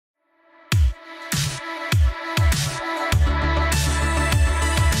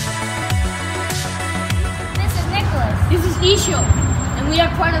We are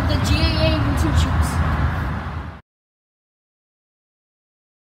part of the GAA YouTube shoots.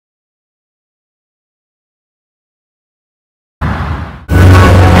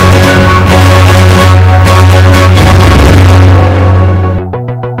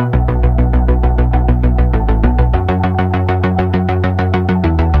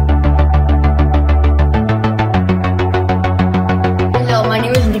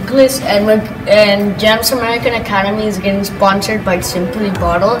 And Gems American Academy is getting sponsored by Simply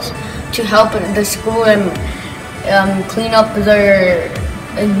Bottles to help the school and clean up their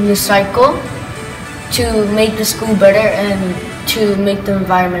recycle to make the school better and to make the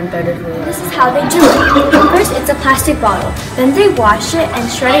environment better. This is how they do it. First, it's a plastic bottle. Then they wash it and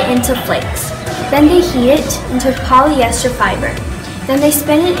shred it into flakes. Then they heat it into polyester fiber. Then they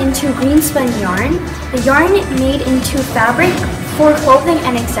spin it into green spun yarn. The yarn made into fabric for clothing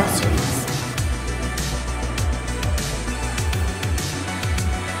and accessories.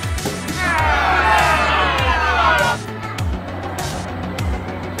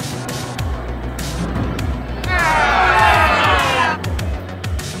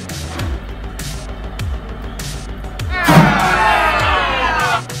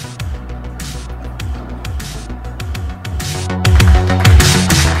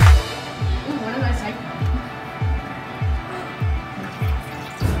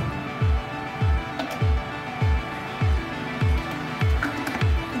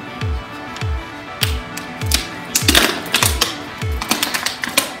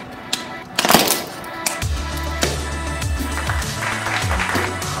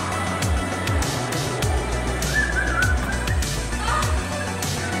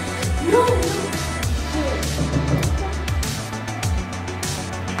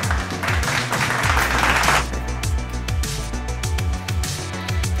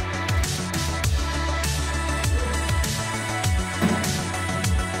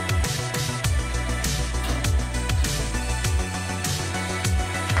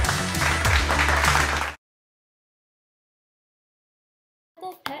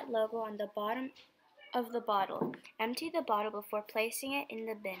 The pet logo on the bottom of the bottle. Empty the bottle before placing it in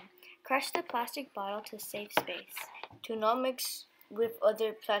the bin. Crush the plastic bottle to save space. Do not mix with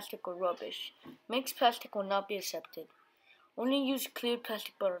other plastic or rubbish. Mixed plastic will not be accepted. Only use clear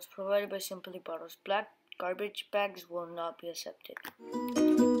plastic bottles provided by Simply Bottles. Black garbage bags will not be accepted.